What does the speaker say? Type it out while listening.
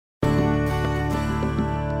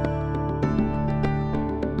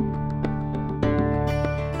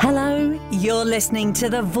You're listening to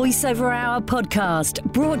the VoiceOver Hour podcast,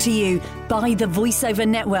 brought to you by the VoiceOver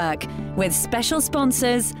Network, with special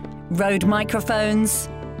sponsors, Rode Microphones,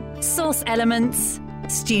 Source Elements,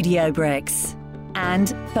 Studio Bricks, and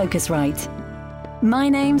Focusrite. My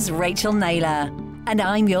name's Rachael Naylor, and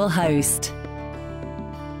I'm your host.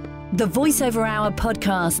 The VoiceOver Hour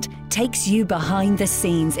podcast takes you behind the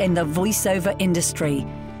scenes in the voiceover industry,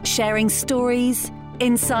 sharing stories,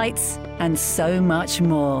 insights, and so much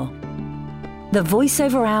more. The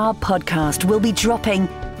VoiceOver Hour podcast will be dropping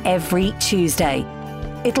every Tuesday.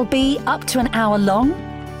 It'll be up to an hour long,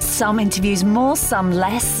 some interviews more, some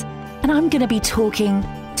less, and I'm going to be talking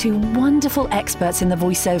to wonderful experts in the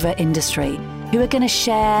voiceover industry who are going to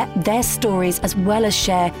share their stories as well as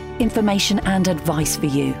share information and advice for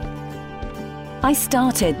you. I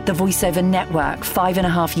started the VoiceOver Network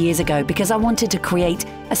 5.5 years ago because I wanted to create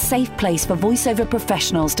a safe place for voiceover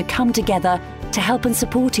professionals to come together to help and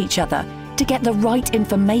support each other, to get the right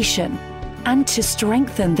information, and to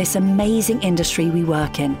strengthen this amazing industry we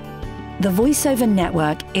work in. The VoiceOver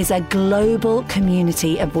Network is a global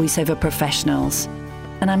community of voiceover professionals,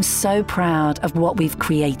 and I'm so proud of what we've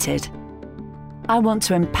created. I want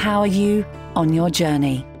to empower you on your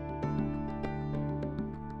journey.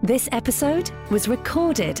 This episode was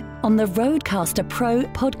recorded on the Rodecaster Pro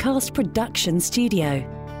podcast production studio,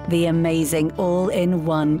 the amazing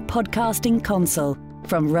all-in-one podcasting console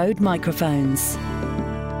from Rode Microphones.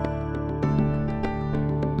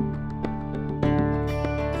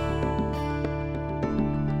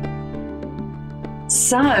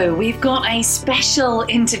 So we've got a special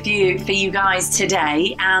interview for you guys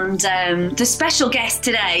today, and the special guest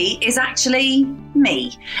today is actually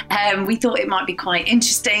me. We thought it might be quite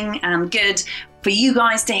interesting and good for you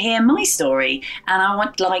guys to hear my story, and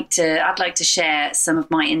I'd like to share some of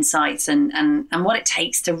my insights and what it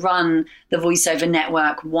takes to run the VoiceOver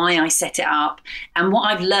Network, why I set it up, and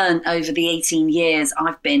what I've learned over the 18 years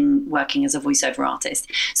I've been working as a voiceover artist.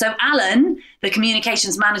 So Alan, the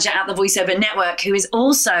communications manager at the VoiceOver Network, who is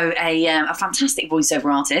also a fantastic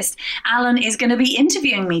voiceover artist, Alan is going to be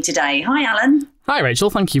interviewing me today. Hi, Alan. Hi, Rachel.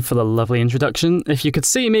 Thank you for the lovely introduction. If you could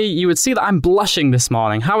see me, you would see that I'm blushing this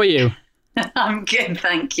morning. How are you? I'm good,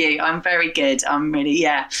 thank you. I'm very good. I'm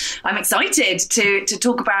excited to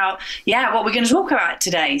talk about what we're going to talk about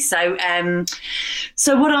today. So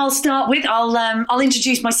what I'll start with, I'll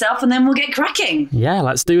introduce myself and then we'll get cracking. Yeah,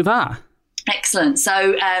 let's do that. Excellent.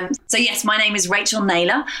 So yes, my name is Rachael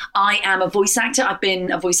Naylor. I am a voice actor. I've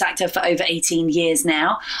been a voice actor for over 18 years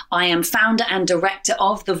now. I am founder and director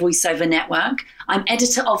of the VoiceOver Network. I'm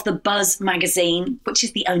editor of the Buzz magazine, which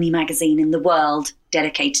is the only magazine in the world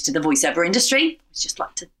dedicated to the voiceover industry. I'd just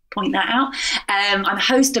like to point that out. I'm a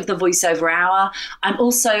host of the VoiceOver Hour. I'm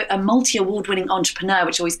also a multi-award-winning entrepreneur,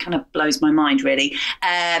 which always kind of blows my mind, really,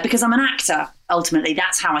 because I'm an actor. Ultimately,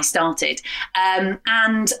 that's how I started.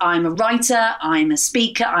 And I'm a writer, I'm a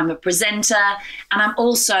speaker, I'm a presenter, and I'm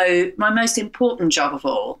also, my most important job of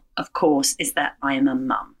all, of course, is that I am a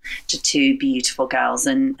mum to two beautiful girls.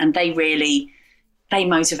 And they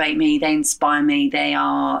motivate me, they inspire me, they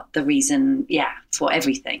are the reason, for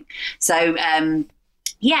everything. So,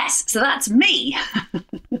 yes, so that's me.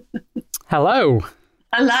 Hello.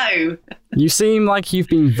 Hello. You seem like you've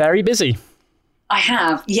been very busy. I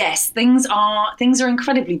have, yes. Things are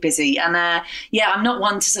incredibly busy, and I'm not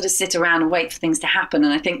one to sort of sit around and wait for things to happen.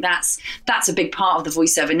 And I think that's a big part of the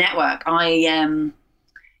VoiceOver Network. I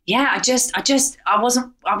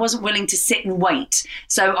wasn't willing to sit and wait,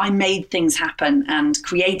 so I made things happen and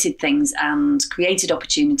created things and created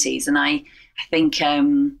opportunities. And I think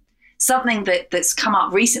something that's come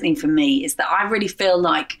up recently for me is that I really feel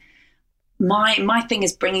like my thing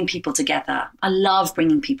is bringing people together. I love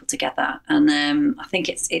bringing people together, and I think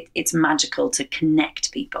it's magical to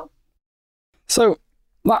connect people. So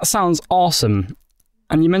that sounds awesome.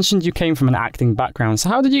 And you mentioned you came from an acting background. So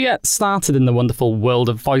how did you get started in the wonderful world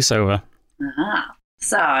of voiceover?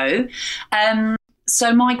 So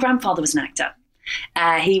my grandfather was an actor.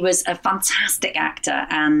 He was a fantastic actor,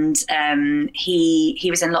 and he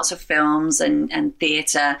was in lots of films and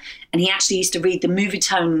theatre, and he actually used to read the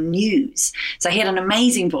Movietone news. So he had an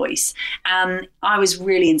amazing voice, and I was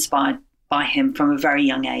really inspired by him from a very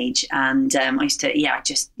young age. And I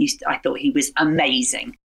thought he was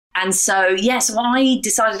amazing. And so I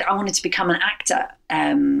decided I wanted to become an actor.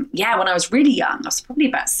 When I was really young, I was probably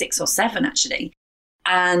about 6 or 7 actually.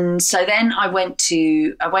 And so then I went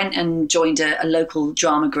and joined a local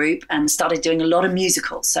drama group and started doing a lot of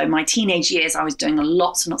musicals. So my teenage years, I was doing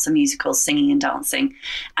lots and lots of musicals, singing and dancing.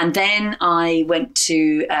 And then I went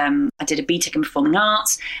to, I did a BTEC in Performing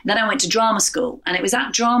Arts. Then I went to drama school. And it was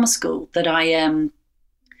at drama school that I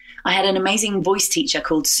I had an amazing voice teacher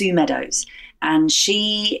called Sue Meadows, and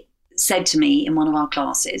she said to me in one of our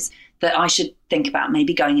classes that I should think about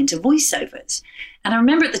maybe going into voiceovers. And I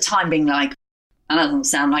remember at the time being like, that doesn't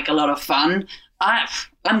sound like a lot of fun.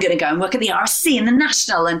 I'm going to go and work at the RSC and the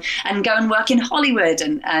National and go and work in Hollywood.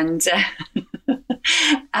 And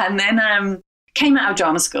then came out of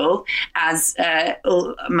drama school, as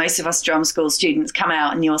most of us drama school students come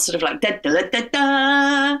out, and you're sort of like, da, da, da,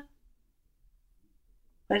 da.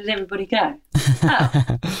 Where did everybody go? Oh.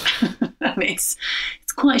 And it's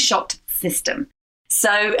quite a shock to the system.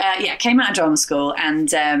 So, came out of drama school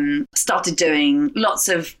and started doing lots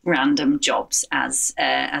of random jobs, as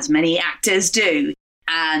many actors do.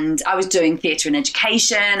 And I was doing theatre and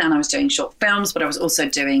education, and I was doing short films, but I was also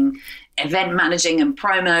doing event managing and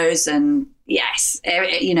promos and, yes,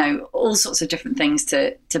 all sorts of different things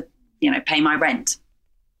to pay my rent.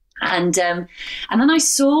 And then I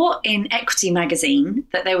saw in Equity magazine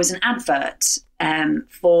that there was an advert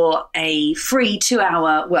for a free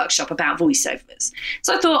 2-hour workshop about voiceovers.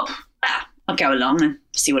 So I thought, I'll go along and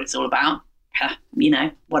see what it's all about,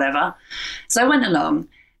 whatever. So I went along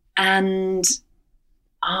and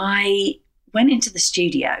I went into the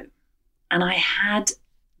studio, and I had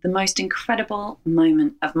the most incredible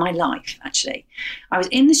moment of my life, actually. I was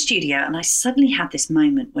in the studio and I suddenly had this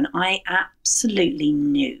moment when I absolutely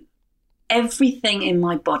knew, everything in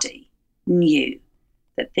my body knew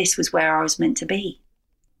that this was where I was meant to be.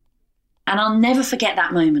 And I'll never forget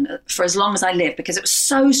that moment for as long as I live, because it was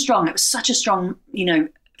so strong. It was such a strong,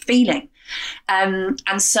 feeling. And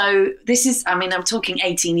so this is, I'm talking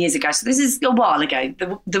 18 years ago. So this is a while ago.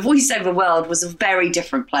 The voiceover world was a very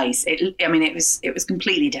different place. It was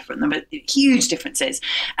completely different. There were huge differences.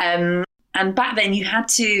 And back then you had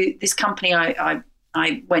to, this company I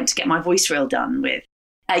went to get my voice reel done with,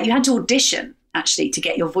 you had to audition actually to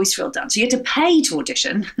get your voice reel done. So you had to pay to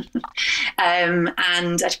audition and I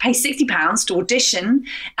had to pay £60 to audition.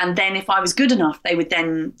 And then if I was good enough, they would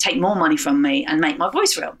then take more money from me and make my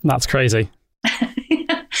voice reel. That's crazy.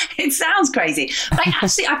 It sounds crazy. But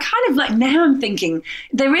actually, I kind of like, now I'm thinking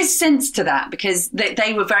there is sense to that, because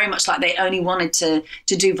they were very much like, they only wanted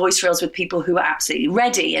to do voice reels with people who were absolutely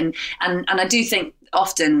ready. And I do think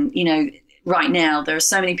often, right now, there are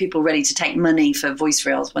so many people ready to take money for voice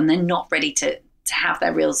reels when they're not ready to have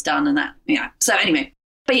their reels done and that, So anyway,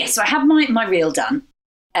 but yes, so I had my reel done.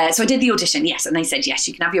 So I did the audition, yes, and they said, yes,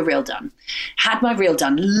 you can have your reel done. Had my reel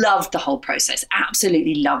done, loved the whole process,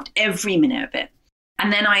 absolutely loved every minute of it.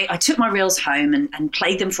 And then I took my reels home and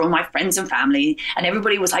played them for all my friends and family, and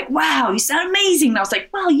everybody was like, wow, you sound amazing. And I was like,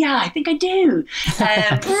 well, yeah, I think I do.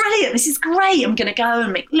 Brilliant, this is great. I'm going to go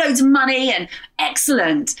and make loads of money, and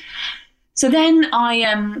excellent. So then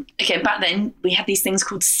back then we had these things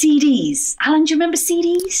called CDs. Alan, do you remember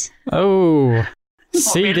CDs? Oh,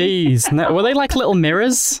 CDs. Really? No, were they like little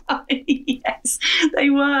mirrors? Yes, they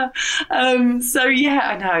were. So yeah,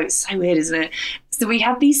 I know, it's so weird, isn't it? So we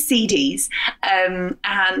had these CDs,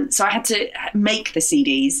 and so I had to make the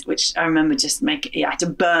CDs, which I remember I had to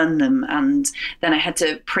burn them, and then I had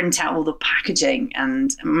to print out all the packaging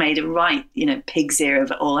and made a right, pig's ear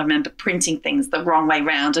of it all. I remember printing things the wrong way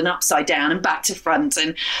round and upside down and back to front,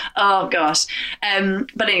 and oh gosh.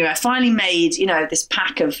 But anyway, I finally made, this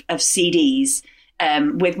pack of CDs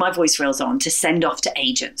with my voice reels on to send off to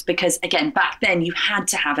agents, because again, back then you had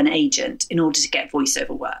to have an agent in order to get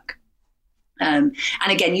voiceover work. And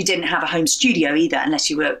again, you didn't have a home studio either,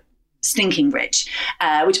 unless you were stinking rich,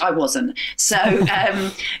 which I wasn't. So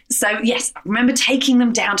yes, I remember taking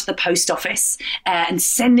them down to the post office and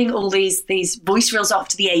sending all these voice reels off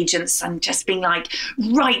to the agents and just being like,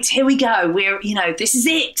 right, here we go. This is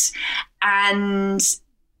it. And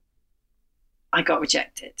I got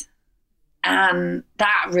rejected. And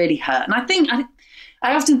that really hurt. And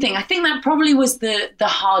I often think that probably was the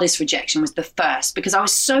hardest rejection, was the first, because I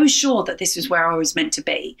was so sure that this was where I was meant to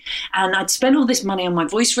be. And I'd spent all this money on my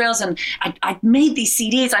voice reels, and I'd made these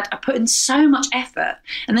CDs. I put in so much effort.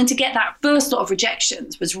 And then to get that first lot of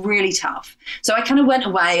rejections was really tough. So I kind of went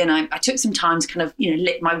away, and I took some time to kind of,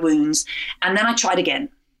 lick my wounds. And then I tried again.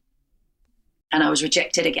 And I was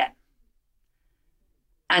rejected again.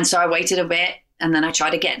 And so I waited a bit. And then I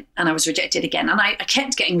tried again, and I was rejected again. And I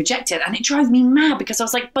kept getting rejected, and it drove me mad, because I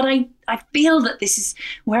was like, but I feel that this is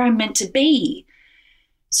where I'm meant to be.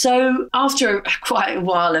 So after quite a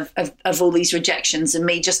while of all these rejections and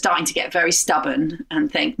me just starting to get very stubborn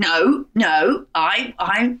and think, no, I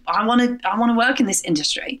want to work in this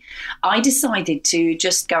industry, I decided to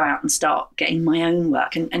just go out and start getting my own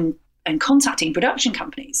work and contacting production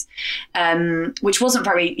companies, which wasn't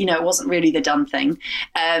very, it wasn't really the done thing.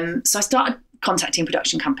 So I started contacting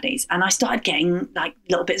production companies, and I started getting like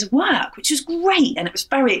little bits of work, which was great, and it was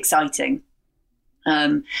very exciting.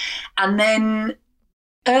 And then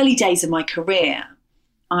early days of my career,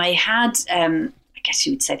 I had, I guess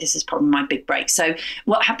you would say this is probably my big break. So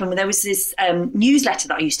what happened, there was this newsletter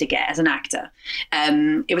that I used to get as an actor.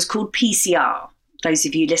 It was called PCR. Those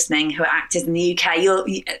of you listening who are actors in the UK,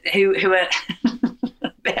 who are...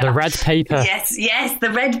 The red paper. Yes,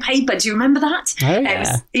 the red paper. Do you remember that? Oh,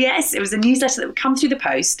 yeah. It was a newsletter that would come through the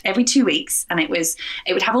post every 2 weeks, and it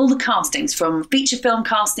would have all the castings from feature film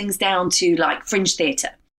castings down to like fringe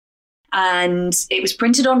theatre. And it was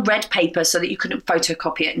printed on red paper so that you couldn't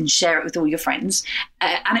photocopy it and share it with all your friends.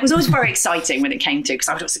 And it was always very exciting when it came to, because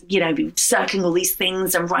I was, be circling all these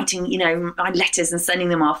things and writing, my letters and sending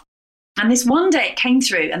them off. And this one day it came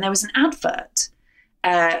through, and there was an advert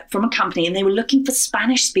from a company, and they were looking for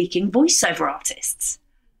Spanish-speaking voiceover artists.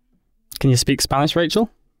 Can you speak Spanish, Rachel?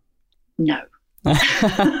 No.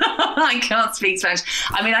 I can't speak Spanish.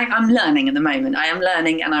 I mean, I'm learning at the moment. I am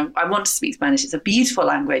learning, and I want to speak Spanish. It's a beautiful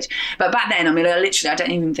language. But back then, I mean, I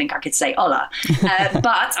don't even think I could say hola.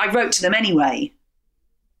 But I wrote to them anyway.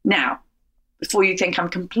 Now, before you think I'm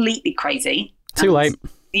completely crazy. Too late.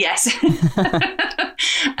 Yes.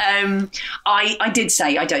 I did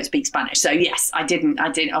say I don't speak Spanish. So yes, I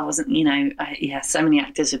wasn't, so many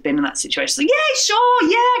actors have been in that situation. So yeah, sure.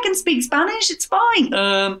 Yeah, I can speak Spanish. It's fine.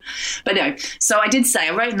 But no. So I did say,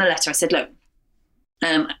 I wrote in the letter, I said, look,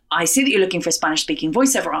 I see that you're looking for a Spanish speaking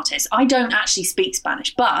voiceover artist. I don't actually speak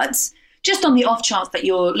Spanish, but just on the off chance that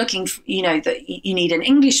you're looking for, that you need an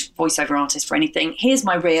English voiceover artist for anything, here's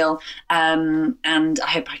my reel. And I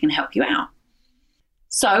hope I can help you out.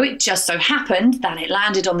 So it just so happened that it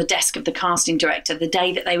landed on the desk of the casting director the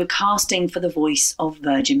day that they were casting for the voice of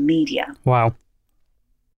Virgin Media. Wow.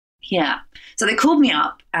 Yeah. So they called me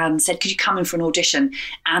up and said, could you come in for an audition?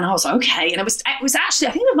 And I was like, okay. And it was actually,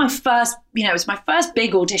 I think it was my first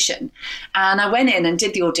big audition. And I went in and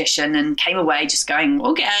did the audition and came away just going,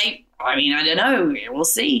 okay, I mean, I don't know, we'll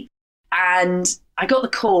see. And I got the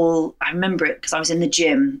call, I remember it because I was in the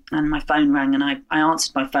gym and my phone rang, and I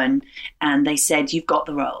answered my phone, and they said, you've got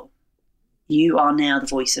the role. You are now the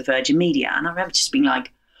voice of Virgin Media. And I remember just being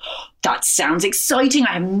like, oh, that sounds exciting.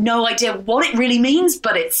 I have no idea what it really means,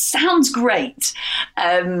 but it sounds great.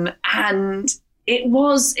 And it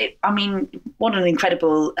was, what an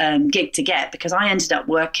incredible gig to get, because I ended up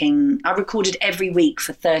I recorded every week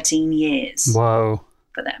for 13 years. Whoa.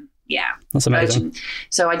 For them. Yeah. That's amazing.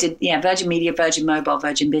 So I did, Virgin Media, Virgin Mobile,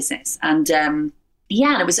 Virgin Business. And and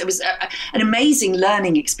it was an amazing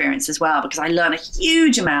learning experience as well, because I learned a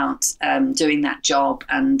huge amount doing that job.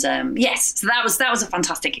 And so that was a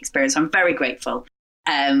fantastic experience. I'm very grateful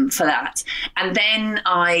for that. And then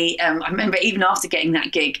I remember even after getting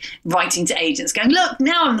that gig, writing to agents going, look,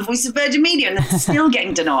 now I'm the voice of Virgin Media, and they're still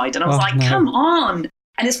getting denied. And I was come on.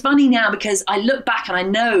 And it's funny now because I look back and I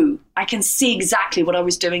know I can see exactly what I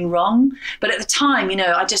was doing wrong. But at the time,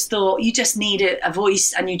 I just thought you just need a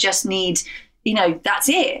voice, and you just need, that's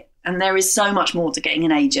it. And there is so much more to getting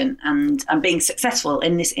an agent and being successful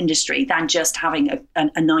in this industry than just having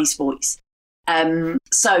a nice voice.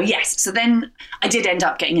 So then I did end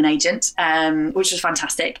up getting an agent, which was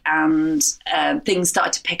fantastic. And things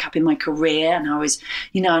started to pick up in my career. And I was,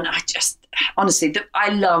 and I just, honestly, I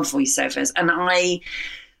love voiceovers, and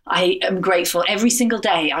I am grateful every single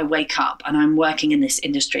day I wake up and I'm working in this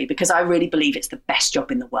industry, because I really believe it's the best job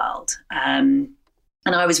in the world.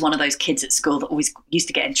 And I was one of those kids at school that always used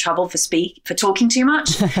to get in trouble for talking too much.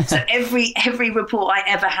 So every report I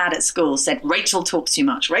ever had at school said, Rachel talks too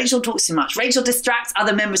much. Rachel talks too much. Rachel distracts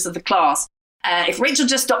other members of the class. If Rachel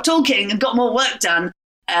just stopped talking and got more work done.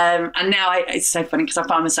 And now it's so funny because I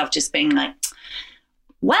find myself just being like,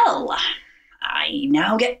 well, I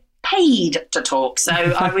now get paid to talk. So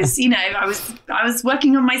I was, I was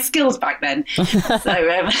working on my skills back then.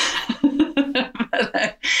 So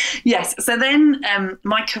yes. So then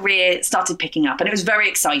my career started picking up, and it was very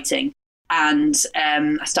exciting. And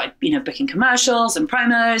I started, booking commercials and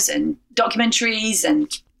promos and documentaries, and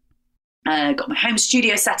got my home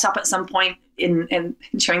studio set up at some point in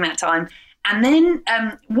during that time. And then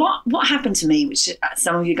what happened to me, which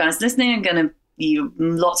some of you guys listening are going to,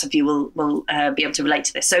 lots of you will be able to relate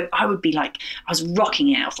to this. So I would be like, I was rocking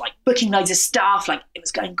it. I was like booking loads of stuff. Like it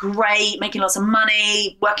was going great, making lots of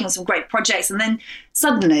money, working on some great projects. And then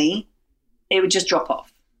suddenly it would just drop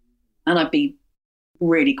off, and I'd be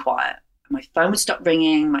really quiet. My phone would stop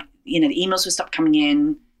ringing. The emails would stop coming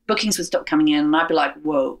in. Bookings would stop coming in. And I'd be like,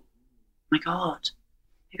 whoa, my God,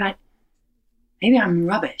 maybe I'm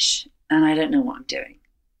rubbish and I don't know what I'm doing.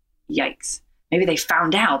 Yikes. Maybe they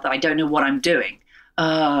found out that I don't know what I'm doing.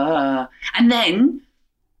 And then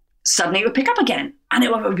suddenly it would pick up again. And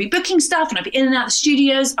it would be booking stuff, and I'd be in and out of the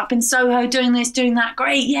studios, up in Soho, doing this, doing that.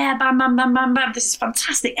 Great, yeah, bam, bam, bam, bam, bam. This is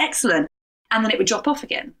fantastic, excellent. And then it would drop off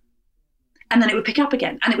again. And then it would pick up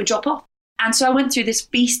again, and it would drop off. And so I went through this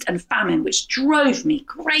feast and famine, which drove me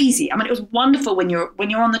crazy. I mean, it was wonderful when you're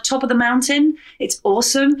on the top of the mountain. It's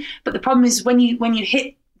awesome. But the problem is when you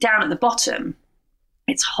hit down at the bottom,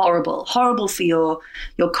 it's horrible for your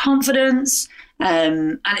confidence.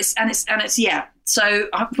 And it's yeah. So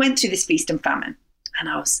I went through this feast and famine.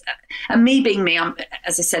 And me being me,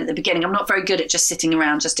 as I said at the beginning, I'm not very good at just sitting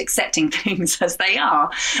around, just accepting things as they are.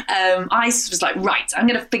 I was like, right, I'm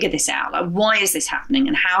going to figure this out. Like, why is this happening?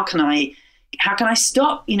 And how can I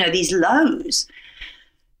stop, these lows?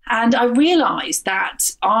 And I realized that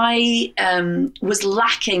I was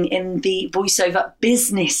lacking in the voiceover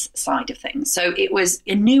business side of things. So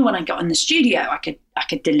I knew when I got in the studio, I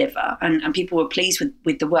could deliver, and people were pleased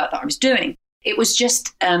with the work that I was doing. It was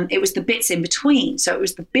just, it was the bits in between. So it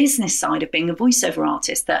was the business side of being a voiceover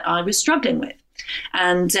artist that I was struggling with.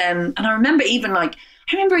 And I remember even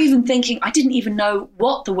thinking, I didn't even know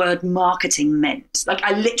what the word marketing meant. Like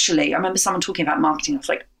I remember someone talking about marketing. I was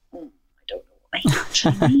like, I don't know what they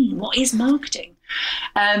actually mean. What is marketing?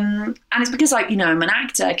 And it's because I'm an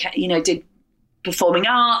actor, did performing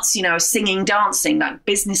arts, singing, dancing. Like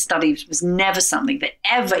business studies was never something that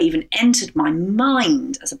ever even entered my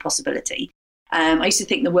mind as a possibility. I used to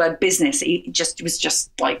think the word business, was just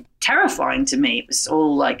like terrifying to me. It was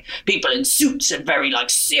all like people in suits and very like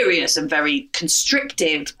serious and very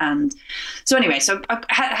constrictive. And so anyway, so I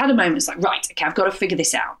had a moment. It's like, right, okay, I've got to figure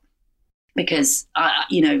this out because,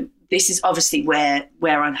 this is obviously where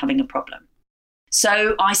I'm having a problem.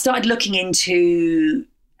 So I started looking into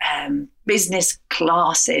business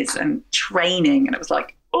classes and training, and it was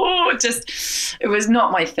like, it was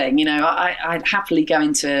not my thing. I'd happily go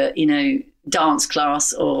into, dance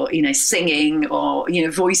class or, singing or,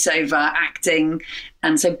 voiceover acting.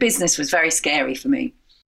 And so business was very scary for me.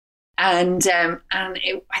 And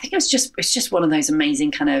I think it's just one of those amazing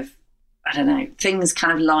kind of, I don't know, things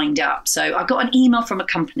kind of lined up. So I got an email from a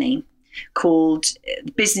company called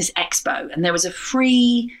Business Expo, and there was a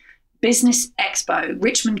free business expo,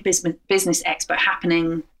 Richmond Business Expo,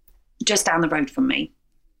 happening just down the road from me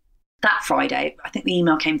that Friday. I think the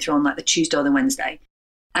email came through on like the Tuesday or the Wednesday,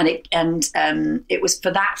 and it was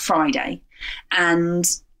for that Friday, and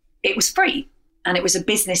it was free, and it was a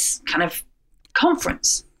business kind of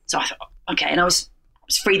conference. So I thought, okay, and I was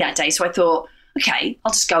free that day, so I thought, okay,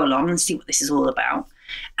 I'll just go along and see what this is all about.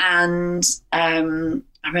 And I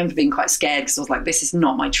remember being quite scared because I was like, this is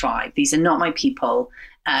not my tribe. These are not my people.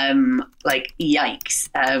 Like, yikes.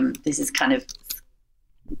 This is kind of,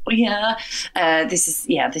 this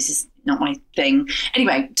is not my thing.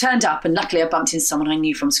 Anyway, turned up, and luckily I bumped into someone I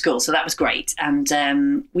knew from school. So that was great.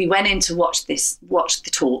 And we went in to watch the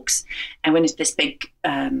talks, and went into this big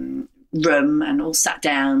room and all sat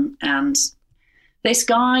down, and this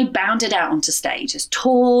guy bounded out onto stage, this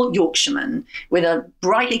tall Yorkshireman with a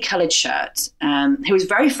brightly coloured shirt, who was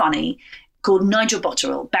very funny, called Nigel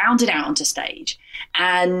Botterill, bounded out onto stage.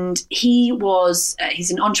 And he's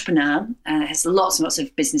an entrepreneur, has lots and lots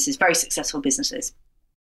of businesses, very successful businesses.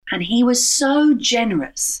 And he was so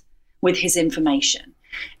generous with his information.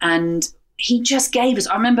 And he just gave us,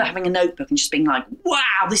 I remember having a notebook and just being like,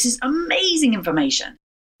 wow, this is amazing information.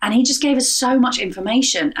 And he just gave us so much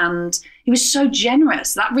information, and he was so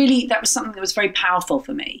generous. That was something that was very powerful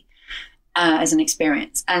for me as an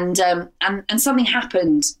experience. And something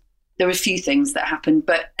happened. There were a few things that happened,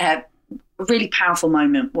 but a really powerful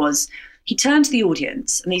moment was he turned to the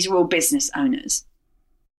audience, and these are all business owners.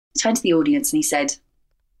 He turned to the audience and he said,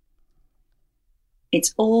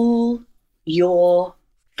 "It's all your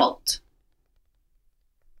fault."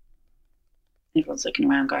 Everyone's looking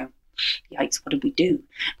around going, yikes, what did we do?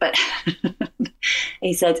 But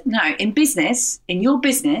he said, no, in your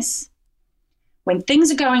business, when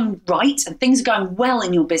things are going right and things are going well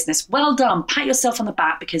in your business, well done, pat yourself on the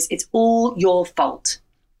back because it's all your fault.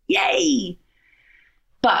 Yay!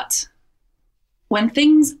 But when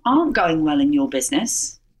things aren't going well in your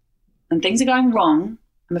business and things are going wrong,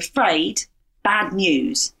 I'm afraid, bad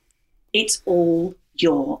news, it's all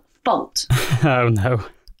your fault. Oh, no.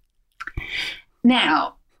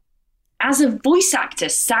 Now, as a voice actor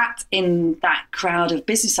sat in that crowd of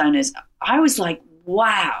business owners, I was like,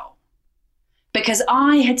 wow. Because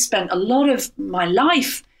I had spent a lot of my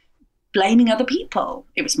life blaming other people.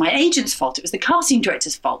 It was my agent's fault. It was the casting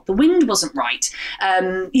director's fault. The wind wasn't right.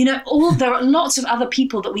 There are lots of other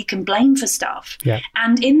people that we can blame for stuff. Yeah.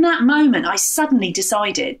 And in that moment, I suddenly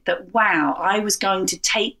decided that, wow, I was going to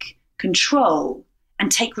take control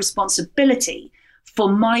and take responsibility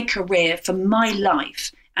for my career, for my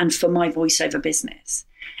life, and for my voiceover business.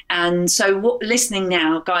 And so listening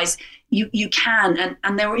now, guys, you can,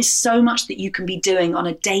 and there is so much that you can be doing on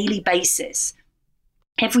a daily basis.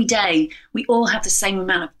 Every day, we all have the same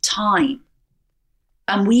amount of time.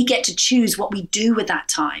 And we get to choose what we do with that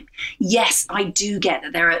time. Yes, I do get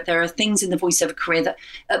that there are things in the voiceover career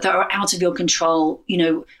that are out of your control. You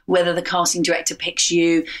know, whether the casting director picks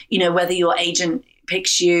you, you know, whether your agent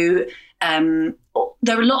picks you.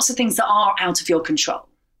 There are lots of things that are out of your control.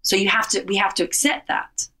 So we have to accept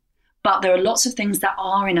that. But there are lots of things that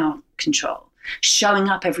are in our control. Showing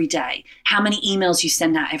up every day, how many emails you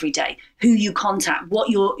send out every day, who you contact, what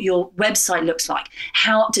your website looks like,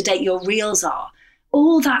 how up to date your reels are.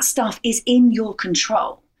 All that stuff is in your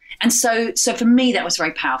control. And so for me, that was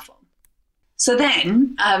very powerful. So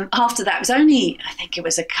then after that,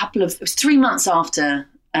 it was 3 months after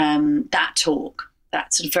that talk,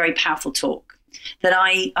 that sort of very powerful talk, that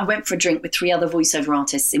I went for a drink with 3 other voiceover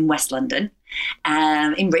artists in West London,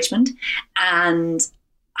 in Richmond. And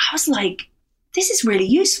I was like, this is really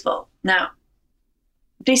useful. Now,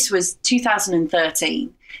 this was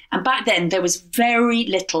 2013. And back then, there was very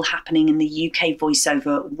little happening in the UK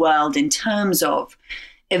voiceover world in terms of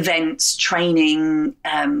events, training,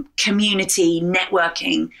 community,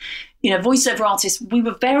 networking. You know, voiceover artists, we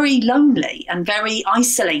were very lonely and very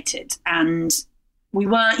isolated. And we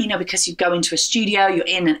weren't, you know, because you go into a studio, you're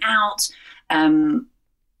in and out.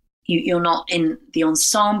 You're not in the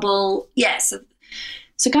ensemble. Yes.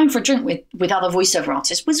 So going for a drink with other voiceover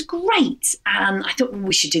artists was great. And I thought, well,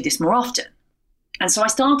 we should do this more often. And so I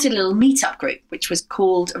started a little meetup group, which was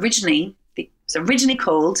originally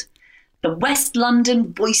called the West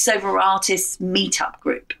London Voiceover Artists Meetup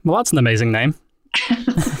Group. Well, that's an amazing name.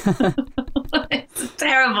 It's a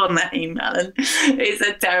terrible name, Alan. It's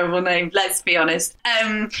a terrible name, let's be honest.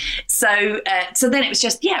 So then it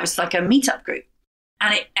was like a meetup group.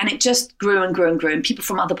 And it just grew and grew and grew. And people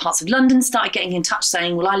from other parts of London started getting in touch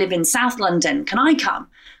saying, well, I live in South London. Can I come?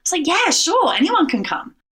 I was like, yeah, sure. Anyone can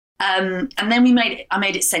come. And then I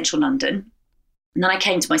made it Central London. And then I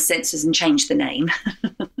came to my senses and changed the name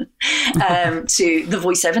to the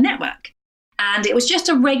Voiceover Network. And it was just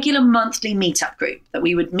a regular monthly meetup group that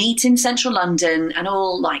we would meet in Central London and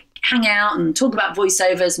all like hang out and talk about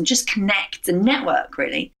voiceovers and just connect and network,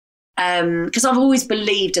 really. Because I've always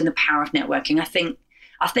believed in the power of networking. I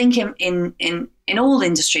think in all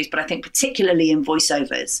industries, but I think particularly in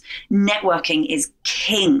voiceovers, networking is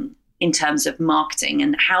king in terms of marketing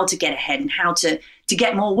and how to get ahead and how to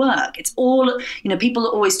get more work. It's all, you know, people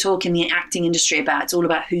always talk in the acting industry about it's all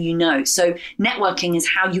about who you know. So networking is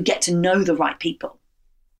how you get to know the right people.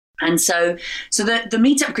 And so the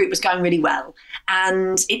meetup group was going really well,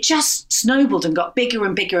 and it just snowballed and got bigger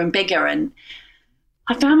and bigger and bigger. And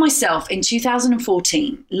I found myself in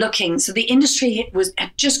 2014 looking, so the industry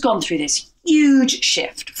had just gone through this huge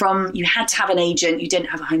shift from you had to have an agent, you didn't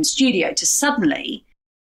have a home studio, to suddenly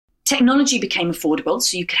technology became affordable,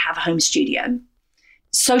 so you could have a home studio.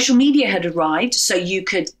 Social media had arrived, so you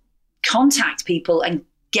could contact people and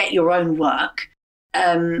get your own work.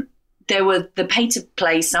 There were the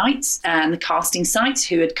pay-to-play sites and the casting sites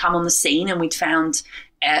who had come on the scene, and we'd found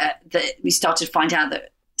that we started to find out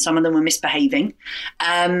that some of them were misbehaving.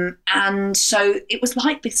 And so it was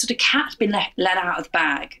like this sort of cat had been let out of the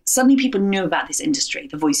bag. Suddenly people knew about this industry,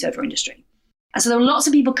 the voiceover industry. And so there were lots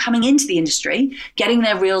of people coming into the industry, getting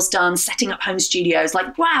their reels done, setting up home studios,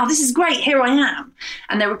 like, wow, this is great, here I am.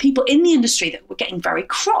 And there were people in the industry that were getting very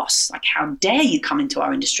cross, like, how dare you come into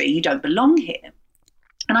our industry? You don't belong here.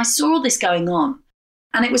 And I saw all this going on.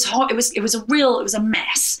 And it was hot. It was a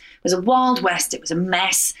mess. It was a wild west. It was a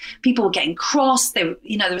mess. People were getting cross. There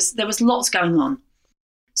was lots going on.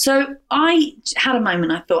 So I had a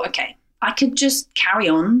moment. I thought, okay, I could just carry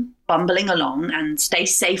on bumbling along and stay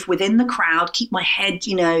safe within the crowd, keep my head,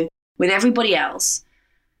 with everybody else.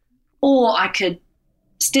 Or I could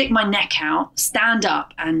stick my neck out, stand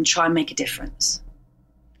up and try and make a difference.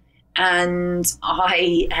 And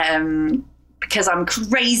because I'm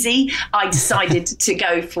crazy, I decided to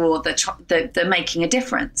go for the making a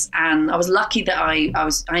difference. And I was lucky that I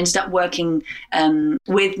ended up working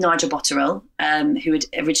with Nigel Botterill, who had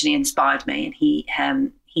originally inspired me,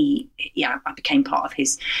 and I became part of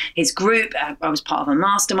his group. I was part of a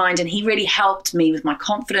mastermind, and he really helped me with my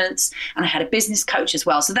confidence. And I had a business coach as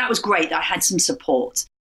well, so that was great that I had some support.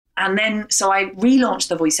 And then, so I relaunched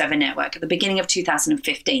the Voiceover Network at the beginning of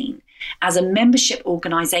 2015 as a membership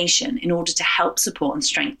organisation in order to help support and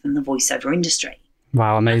strengthen the voiceover industry.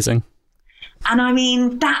 Wow, amazing. And I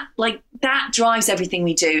mean, that drives everything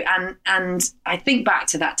we do. And I think back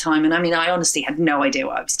to that time, and I mean, I honestly had no idea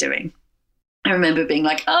what I was doing. I remember being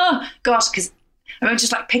like, oh gosh, because I remember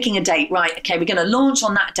just like picking a date, right? Okay, we're going to launch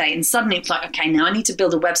on that date. And suddenly it's like, okay, now I need to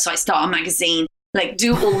build a website, start a magazine, like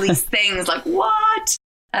do all these things, like what?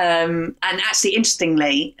 And actually,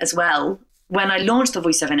 interestingly as well, when I launched the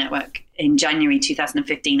VoiceOver Network in January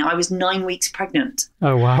 2015, I was 9 weeks pregnant.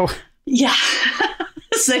 Oh, wow. Yeah.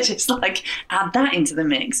 So just like add that into the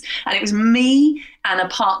mix. And it was me and a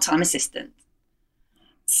part-time assistant.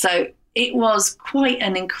 So it was quite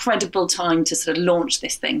an incredible time to sort of launch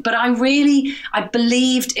this thing. But I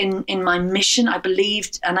believed in my mission. I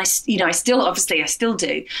believed, and I still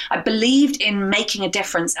do. I believed in making a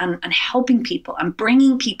difference and helping people and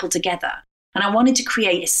bringing people together. And I wanted to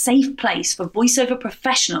create a safe place for voiceover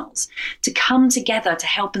professionals to come together to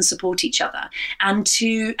help and support each other and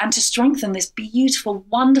to strengthen this beautiful,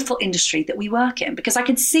 wonderful industry that we work in. Because I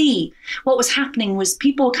could see what was happening was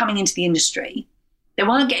people were coming into the industry. They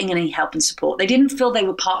weren't getting any help and support. They didn't feel they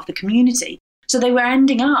were part of the community. So they were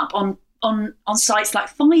ending up on sites like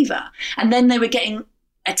Fiverr. And then they were getting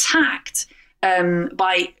attacked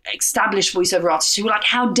by established voiceover artists who were like,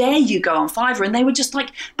 how dare you go on Fiverr? And they were just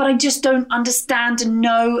like, but I just don't understand and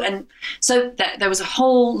know. And so there was a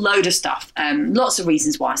whole load of stuff, lots of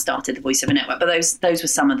reasons why I started the VoiceOver Network, but those were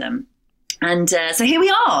some of them. And so here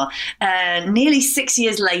we are, nearly 6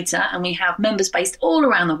 years later, and we have members based all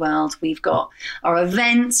around the world. We've got our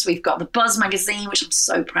events, we've got the Buzz magazine, which I'm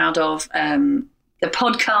so proud of, the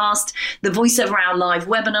podcast, the VoiceOver Hour live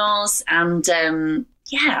webinars, and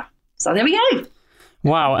so there we go.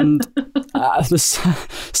 Wow, and there's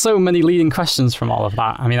so many leading questions from all of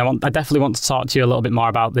that. I mean, I definitely want to talk to you a little bit more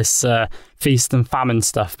about this feast and famine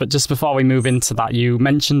stuff. But just before we move into that, you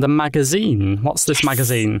mentioned the magazine. What's this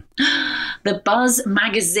magazine? The Buzz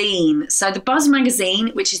magazine. So the Buzz magazine,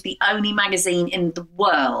 which is the only magazine in the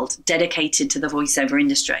world dedicated to the voiceover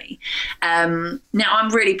industry. Now, I'm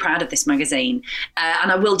really proud of this magazine.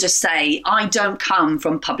 And I will just say, I don't come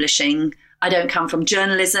from publishing. I don't come from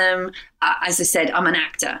journalism. As I said, I'm an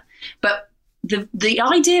actor. But the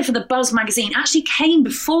idea for the Buzz magazine actually came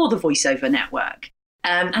before the VoiceOver Network.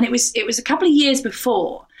 And it was a couple of years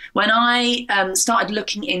before when I started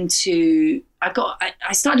looking into,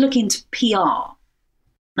 I started looking into PR.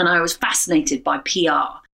 And I was fascinated by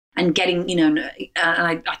PR. And getting,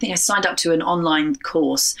 I think I signed up to an online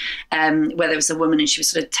course where there was a woman and she was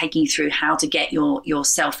sort of taking you through how to get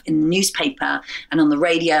yourself in the newspaper and on the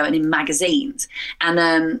radio and in magazines. And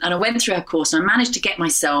I went through her course and I managed to get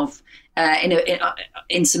myself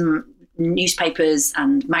in some newspapers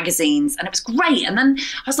and magazines, and it was great. And then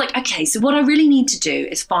I was like, okay, so what I really need to do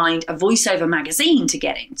is find a voiceover magazine to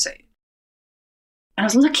get into. And I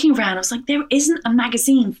was looking around, I was like, there isn't a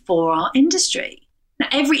magazine for our industry. Now,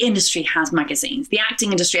 every industry has magazines. The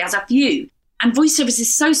acting industry has a few. And voiceovers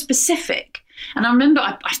is so specific. And I remember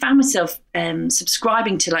I found myself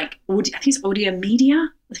subscribing to I think it's Audio Media,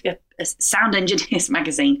 like a sound engineers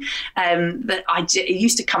magazine. That it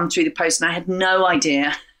used to come through the post and I had no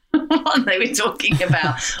idea what they were talking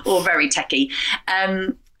about, or very techie.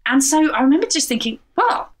 And so I remember just thinking,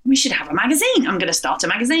 well, we should have a magazine. I'm going to start a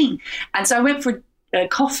magazine. And so I went for a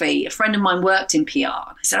coffee. A friend of mine worked in PR.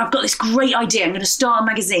 I said, I've got this great idea. I'm going to start a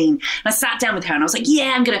magazine. And I sat down with her and I was like,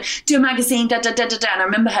 yeah, I'm going to do a magazine, da, da, da, da, da. And I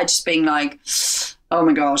remember her just being like, oh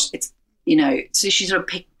my gosh, it's, so she sort of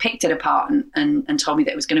picked it apart and told me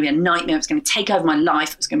that it was going to be a nightmare. It was going to take over my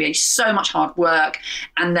life. It was going to be so much hard work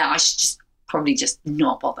and that I should probably just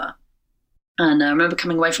not bother. And I remember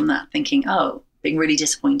coming away from that thinking, being really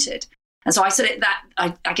disappointed. And so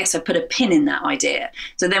I guess I put a pin in that idea.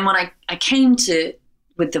 So then when I came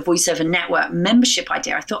with the VoiceOver Network membership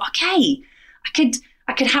idea, I thought, okay,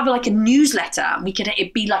 I could have like a newsletter.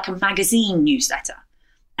 It'd be like a magazine newsletter.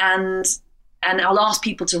 And I'll ask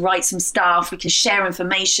people to write some stuff. We can share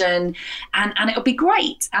information and it'll be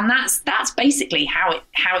great. And that's basically how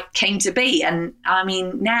it came to be. And I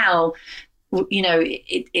mean, now,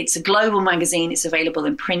 it's a global magazine. It's available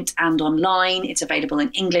in print and online. It's available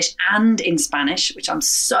in English and in Spanish, which I'm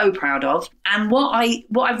so proud of. And what I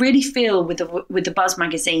really feel with the Buzz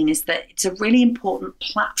magazine is that it's a really important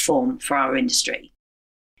platform for our industry.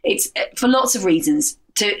 It's for lots of reasons.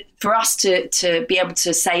 For us to be able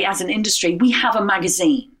to say, as an industry, we have a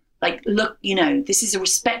magazine. Like, look, this is a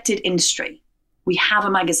respected industry. We have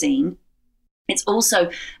a magazine. It's also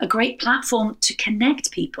a great platform to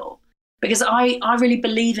connect people. Because I really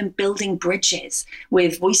believe in building bridges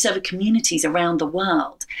with voiceover communities around the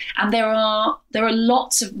world. And there are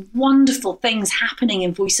lots of wonderful things happening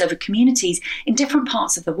in voiceover communities in different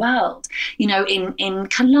parts of the world. You know, in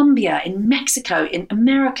Colombia, in Mexico, in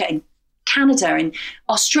America, in Canada, in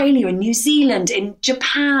Australia, in New Zealand, in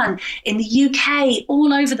Japan, in the UK,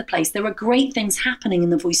 all over the place. There are great things happening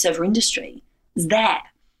in the voiceover industry. It's there.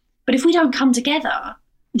 But if we don't come together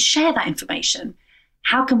and share that information,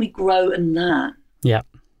 how can we grow and learn? Yeah.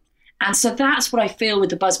 And so that's what I feel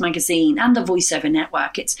with the Buzz magazine and the Voiceover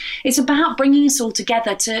Network. It's about bringing us all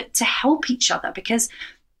together to help each other, because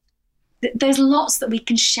there's lots that we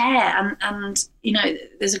can share. And you know,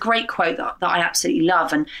 there's a great quote that I absolutely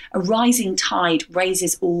love, and a rising tide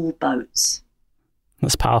raises all boats.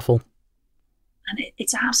 That's powerful. And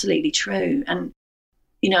it's absolutely true. And,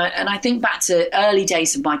 you know, and I think back to early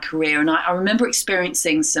days of my career, and I remember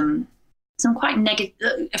experiencing some quite negative,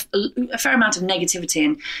 a fair amount of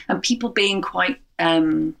negativity, and people being quite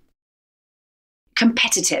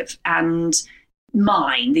competitive and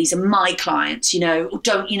these are my clients, you know,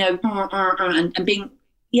 don't, you know, and being,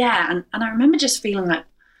 and I remember just feeling like,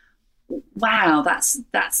 wow,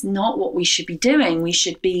 that's not what we should be doing. We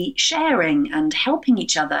should be sharing and helping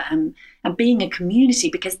each other and being a community,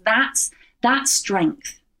 because that's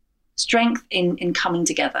strength in coming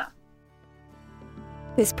together.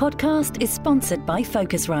 This podcast is sponsored by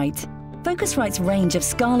Focusrite. Focusrite's range of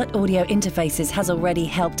Scarlett audio interfaces has already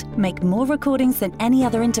helped make more recordings than any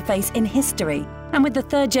other interface in history. And with the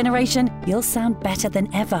 3rd generation, you'll sound better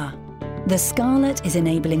than ever. The Scarlett is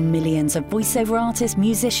enabling millions of voiceover artists,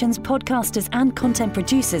 musicians, podcasters, and content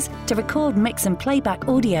producers to record, mix, and playback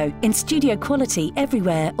audio in studio quality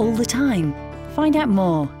everywhere, all the time. Find out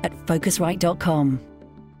more at Focusrite.com.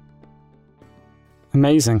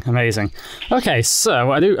 Amazing. Okay,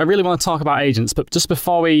 so I really want to talk about agents, but just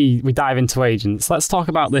before we dive into agents, let's talk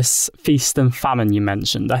about this feast and famine you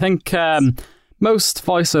mentioned. I think most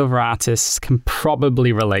voiceover artists can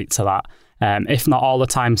probably relate to that, if not all the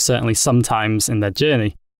time, certainly sometimes in their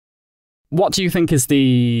journey. What do you think is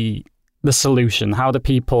the solution? How do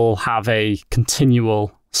people have a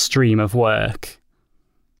continual stream of work?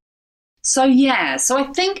 So I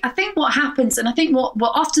think what happens, and I think what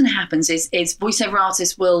often happens is voiceover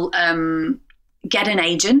artists will get an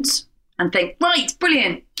agent and think, right,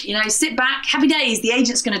 brilliant, you know, sit back, happy days. The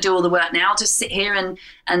agent's going to do all the work now. I'll just sit here and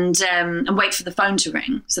wait for the phone to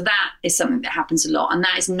ring. So that is something that happens a lot, and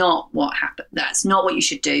that is not what happens. That's not what you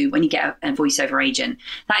should do when you get a voiceover agent.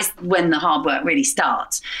 That is when the hard work really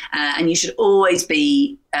starts, and you should always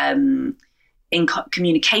be in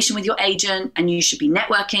communication with your agent, and you should be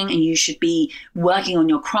networking, and you should be working on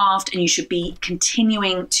your craft, and you should be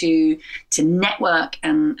continuing to network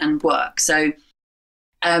and work. So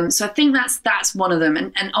I think that's one of them.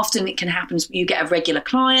 And often it can happen. You get a regular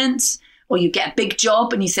client, or you get a big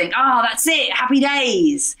job, and you think, that's it, happy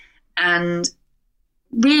days. And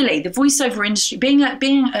really, the voiceover industry, being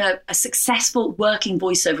a successful working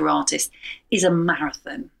voiceover artist, is a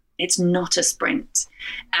marathon. It's not a sprint.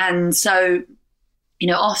 And so, you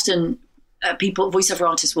know, often voiceover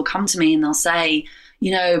artists will come to me and they'll say,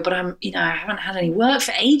 you know, but I haven't had any work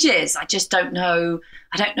for ages. I just don't know.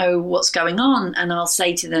 I don't know what's going on. And I'll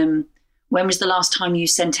say to them, when was the last time you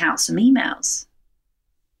sent out some emails?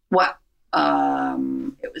 Well,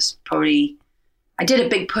 it was probably, I did a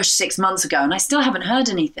big push 6 months ago, and I still haven't heard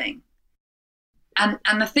anything. And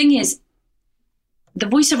the thing is, the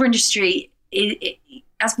voiceover industry,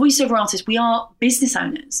 as voiceover artists, we are business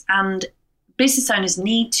owners, and business owners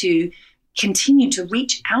need to continue to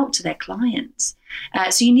reach out to their clients.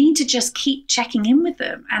 So you need to just keep checking in with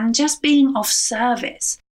them and just being of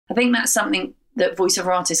service. I think that's something that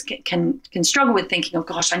voiceover artists can struggle with, thinking, oh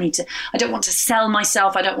gosh, I don't want to sell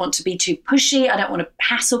myself. I don't want to be too pushy. I don't want to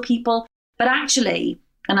hassle people. But actually,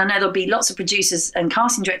 and I know there'll be lots of producers and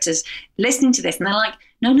casting directors listening to this, and they're like,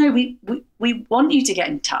 no, we want you to get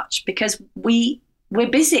in touch, because we're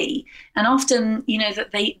busy, and often, you know,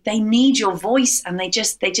 that they need your voice, and they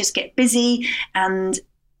just get busy, and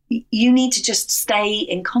you need to just stay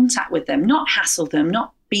in contact with them, not hassle them,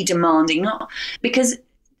 not be demanding, not because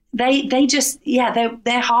they're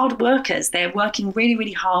hard workers. They're working really,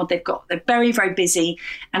 really hard. They're very, very busy,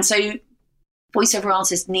 and so voiceover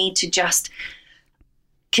artists need to just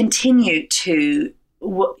continue to,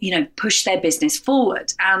 you know, push their business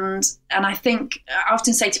forward. And I think I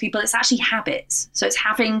often say to people, it's actually habits. So it's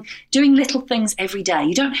doing little things every day.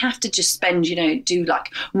 You don't have to just spend, you know, do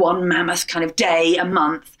like one mammoth kind of day a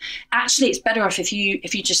month. Actually, it's better off if you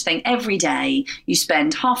just think every day you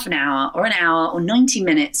spend half an hour or 90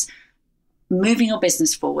 minutes moving your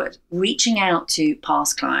business forward, reaching out to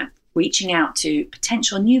past clients, reaching out to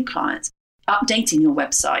potential new clients, updating your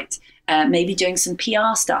website, maybe doing some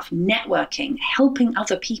PR stuff, networking, helping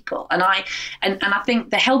other people. And I think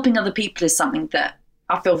the helping other people is something that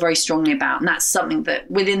I feel very strongly about. And that's something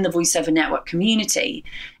that within the VoiceOver Network community,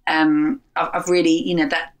 I've really,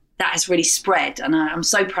 that has really spread. And I'm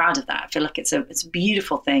so proud of that. I feel like it's a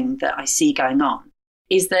beautiful thing that I see going on,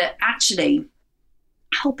 is that actually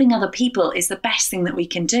helping other people is the best thing that we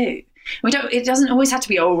can do. It doesn't always have to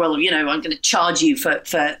be, I'm going to charge you for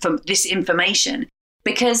this information,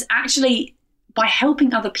 because actually by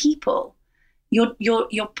helping other people,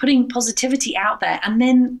 you're putting positivity out there, and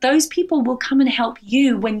then those people will come and help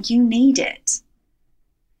you when you need it.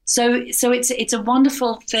 So it's a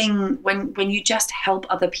wonderful thing when you just help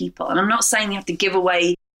other people. And I'm not saying you have to give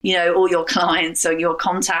away, all your clients or your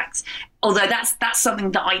contacts, although that's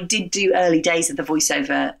something that I did do early days of the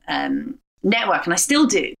VoiceOver network, and I still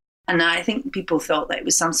do. And I think people thought that it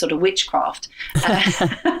was some sort of witchcraft, but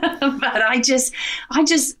I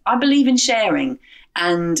believe in sharing.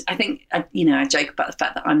 And I think, I joke about the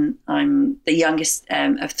fact that I'm the youngest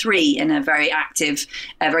of three in a very active,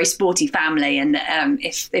 very sporty family. And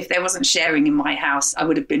if there wasn't sharing in my house, I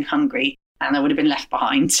would have been hungry and I would have been left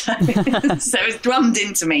behind. So it's drummed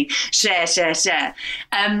into me, share.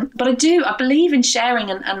 But I believe in sharing,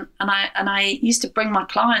 and I used to bring my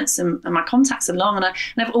clients and my contacts along, and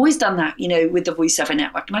I've always done that, with the VoiceOver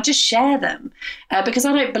Network, and I just share them because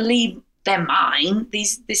I don't believe they're mine.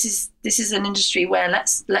 This is an industry where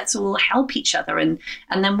let's all help each other, and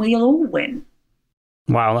then we'll all win.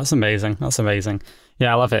 Wow, that's amazing.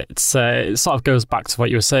 Yeah, I love it. It sort of goes back to what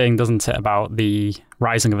you were saying, doesn't it, about the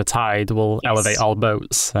rising of a tide will elevate all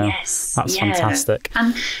boats. So that's fantastic.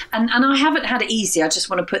 And I haven't had it easy. I just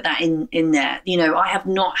want to put that in there. I have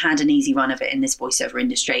not had an easy run of it in this voiceover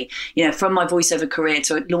industry. From my voiceover career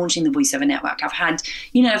to launching the VoiceOver Network, I've had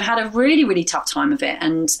a really, really tough time of it.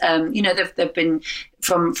 And, there've been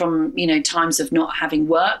from times of not having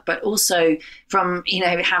work, but also from,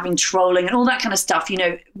 having trolling and all that kind of stuff.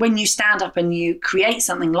 When you stand up and you create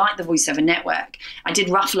something like the VoiceOver Network, I did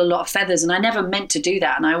ruffle a lot of feathers, and I never meant to do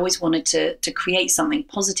that. And I always wanted to create something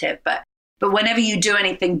positive. But whenever you do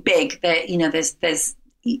anything big, there's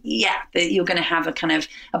you're going to have a kind of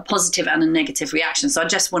a positive and a negative reaction. So I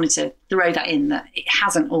just wanted to throw that in, that it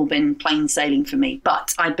hasn't all been plain sailing for me,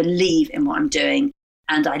 but I believe in what I'm doing.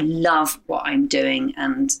 And I love what I'm doing.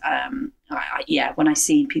 And when I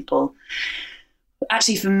see people,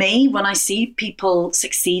 actually for me, when I see people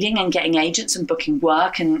succeeding and getting agents and booking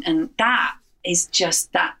work, and that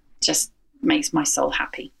just makes my soul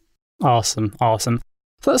happy. Awesome.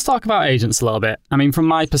 So let's talk about agents a little bit. I mean, from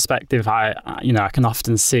my perspective, I can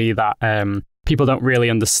often see that people don't really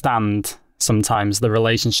understand sometimes the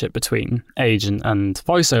relationship between agent and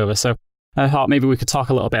voiceover. So I thought maybe we could talk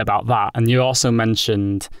a little bit about that. And you also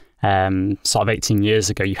mentioned sort of 18 years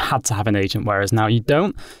ago, you had to have an agent, whereas now you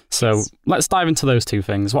don't. So let's dive into those two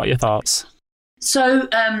things. What are your thoughts? So,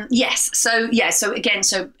 yes. So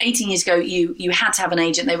 18 years ago, you had to have an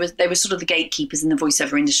agent. They were sort of the gatekeepers in the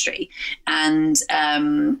voiceover industry. And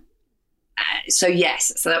so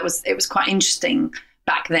it was quite interesting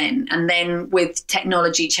back then. And then with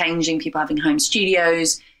technology changing, people having home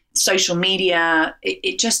studios, social media,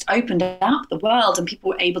 it just opened up the world, and people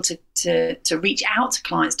were able to reach out to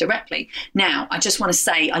clients directly. Now, I just want to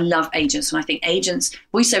say I love agents, and I think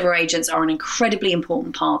voiceover agents are an incredibly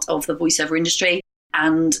important part of the voiceover industry.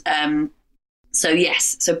 And so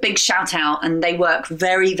big shout out, and they work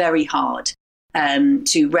very, very hard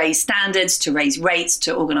to raise standards, to raise rates,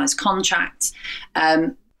 to organize contracts.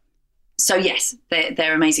 So yes,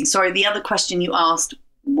 they're amazing. Sorry, the other question you asked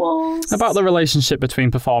was about the relationship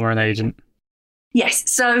between performer and agent. Yes.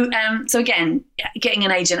 So again, getting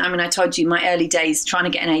an agent, I told you my early days trying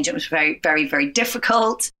to get an agent was very, very, very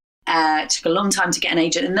difficult. It took a long time to get an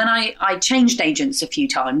agent. And then I changed agents a few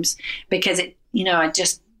times because I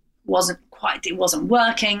just it wasn't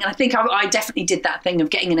working. And I think I definitely did that thing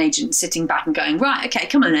of getting an agent, sitting back and going, right, okay,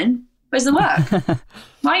 come on in. Where's the work?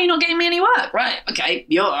 Why are you not getting me any work? Right. Okay.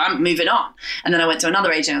 I'm moving on. And then I went to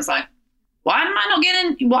another agent. I was like, why am I not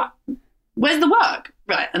getting what? Where's the work?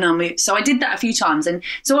 Right. And I'll move. So I did that a few times. And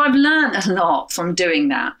so I've learned a lot from doing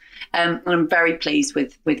that. And I'm very pleased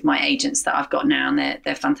with my agents that I've got now, and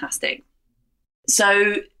they're fantastic.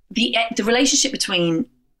 So the relationship between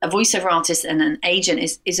a voiceover artist and an agent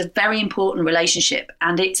is a very important relationship,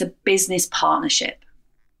 and it's a business partnership.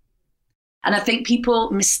 And I think people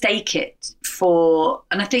mistake it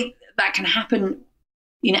and I think that can happen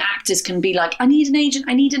actors can be like, I need an agent.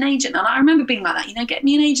 And I remember being like that, get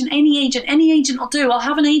me an agent, any agent will do. I'll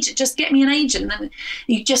have an agent, just get me an agent. And then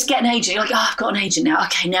you just get an agent. You're like, oh, I've got an agent now.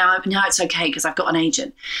 Okay, now it's okay because I've got an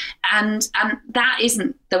agent. And that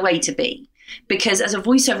isn't the way to be, because as a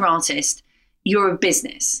voiceover artist, you're a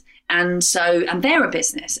business. And they're a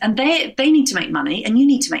business, and they need to make money and you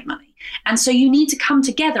need to make money. And so you need to come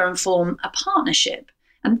together and form a partnership.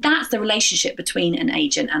 And that's the relationship between an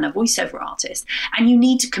agent and a voiceover artist. And you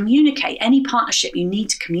need to communicate. Any partnership, you need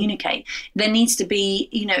to communicate. There needs to be,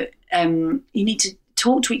 you need to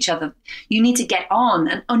talk to each other. You need to get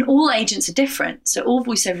on. And all agents are different. So all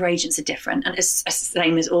voiceover agents are different. And it's the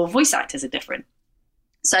same as all voice actors are different.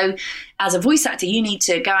 So as a voice actor, you need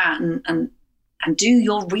to go out and do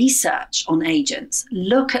your research on agents.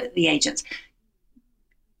 Look at the agents.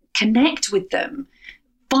 Connect with them.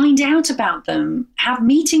 Find out about them, have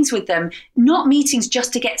meetings with them, not meetings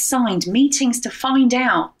just to get signed, meetings to find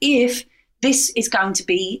out if this is going to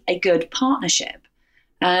be a good partnership.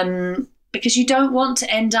 Because you don't want to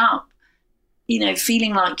end up,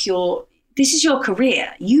 feeling like this is your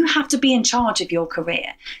career. You have to be in charge of your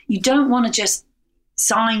career. You don't want to just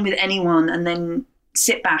sign with anyone and then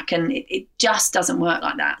sit back, and it just doesn't work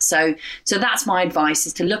like that. So that's my advice,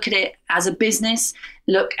 is to look at it as a business,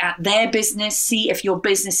 look at their business, see if your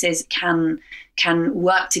businesses can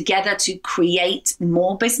work together to create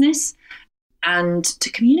more business, and to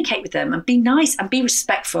communicate with them and be nice and be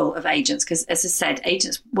respectful of agents, because as I said,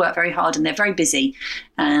 agents work very hard and they're very busy.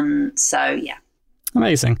 Yeah.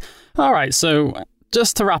 Amazing. All right, so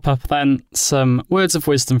just to wrap up then, some words of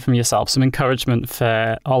wisdom from yourself, some encouragement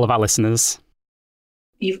for all of our listeners.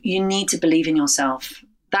 You need to believe in yourself.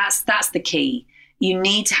 That's the key. You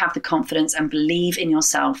need to have the confidence and believe in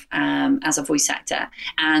yourself as a voice actor,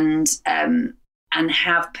 and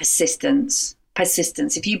have persistence.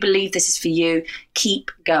 If you believe this is for you,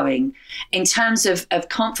 keep going. In terms of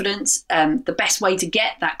confidence, the best way to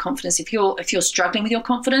get that confidence, if you're struggling with your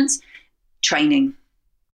confidence, training.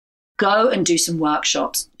 Go and do some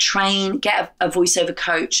workshops, train, get a voiceover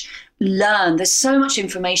coach, learn. There's so much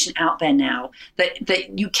information out there now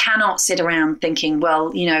that you cannot sit around thinking,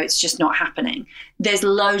 well, it's just not happening. There's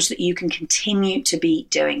loads that you can continue to be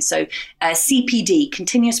doing. So CPD,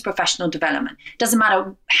 continuous professional development. Doesn't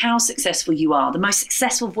matter how successful you are. The most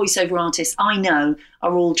successful voiceover artists I know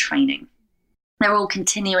are all training. They're all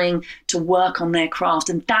continuing to work on their craft.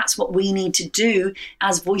 And that's what we need to do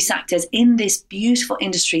as voice actors in this beautiful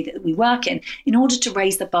industry that we work in order to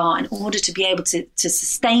raise the bar, in order to be able to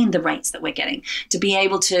sustain the rates that we're getting, to be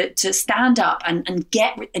able to stand up and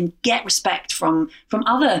get respect from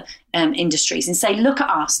other industries, and say, look at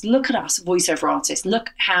us, voiceover artists, look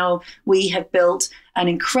how we have built an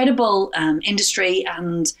incredible industry,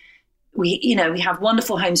 and we have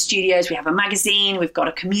wonderful home studios, we have a magazine, we've got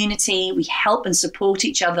a community, we help and support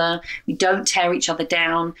each other, we don't tear each other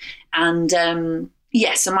down. And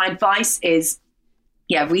so my advice is,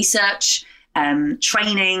 research,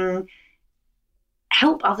 training,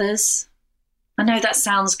 help others. I know that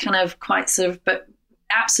sounds kind of quite but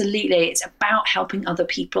absolutely, it's about helping other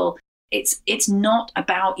people. It's not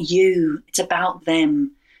about you, it's about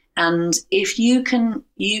them. And if you can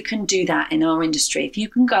do that in our industry, if you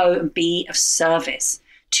can go and be of service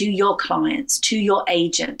to your clients, to your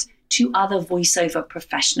agent, to other voiceover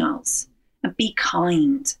professionals, and be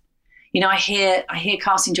kind. I hear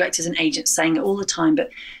casting directors and agents saying it all the time, but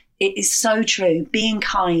it is so true. Being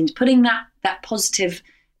kind, putting that positive,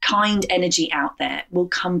 kind energy out there will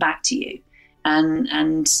come back to you.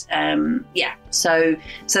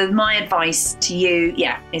 So my advice to you,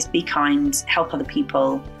 is be kind, help other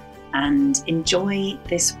people, and enjoy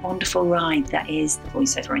this wonderful ride that is the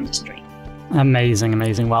voiceover industry.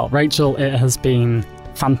 Amazing. Well, Rachael, it has been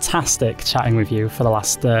fantastic chatting with you for the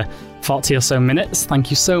last 40 or so minutes. Thank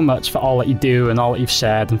you so much for all that you do and all that you've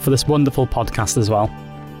shared, and for this wonderful podcast as well.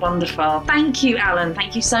 Wonderful. Thank you, Alan.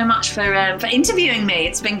 Thank you so much for interviewing me.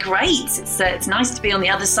 It's been great. It's nice to be on the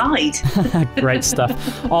other side. Great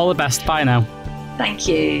stuff. All the best. Bye now. Thank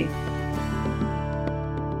you.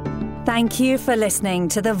 Thank you for listening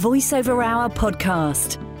to the VoiceOver Hour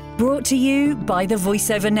podcast, brought to you by the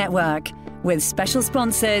VoiceOver Network, with special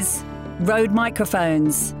sponsors Rode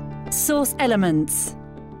Microphones, Source Elements,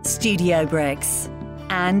 Studio Bricks,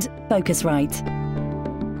 and Focusrite.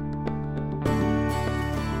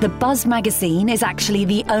 The Buzz magazine is actually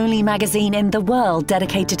the only magazine in the world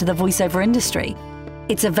dedicated to the voiceover industry.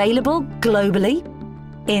 It's available globally,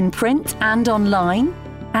 in print and online,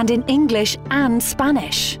 and in English and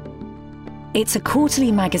Spanish. It's a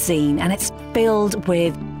quarterly magazine, and it's filled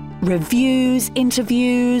with reviews,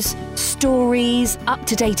 interviews, stories,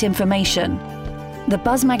 up-to-date information. The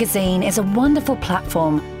Buzz magazine is a wonderful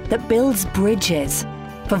platform that builds bridges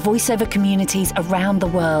for voiceover communities around the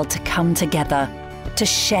world to come together to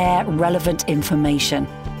share relevant information.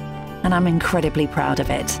 And I'm incredibly proud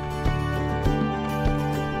of it.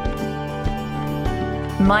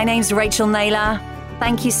 My name's Rachael Naylor.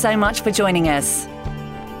 Thank you so much for joining us.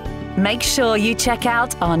 Make sure you check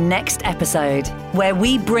out our next episode, where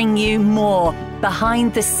we bring you more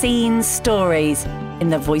behind-the-scenes stories in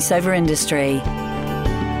the voiceover industry.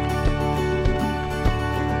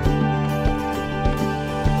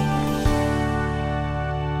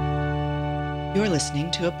 You're listening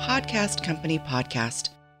to a Podcast Company podcast.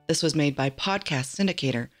 This was made by Podcast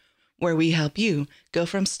Syndicator, where we help you go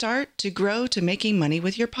from start to grow to making money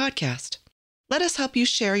with your podcast. Let us help you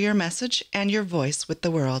share your message and your voice with the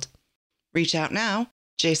world. Reach out now,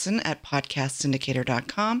 Jason at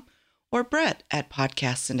podcastsyndicator.com or Brett at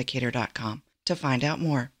podcastsyndicator.com to find out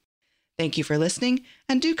more. Thank you for listening,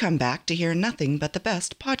 and do come back to hear nothing but the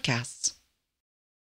best podcasts.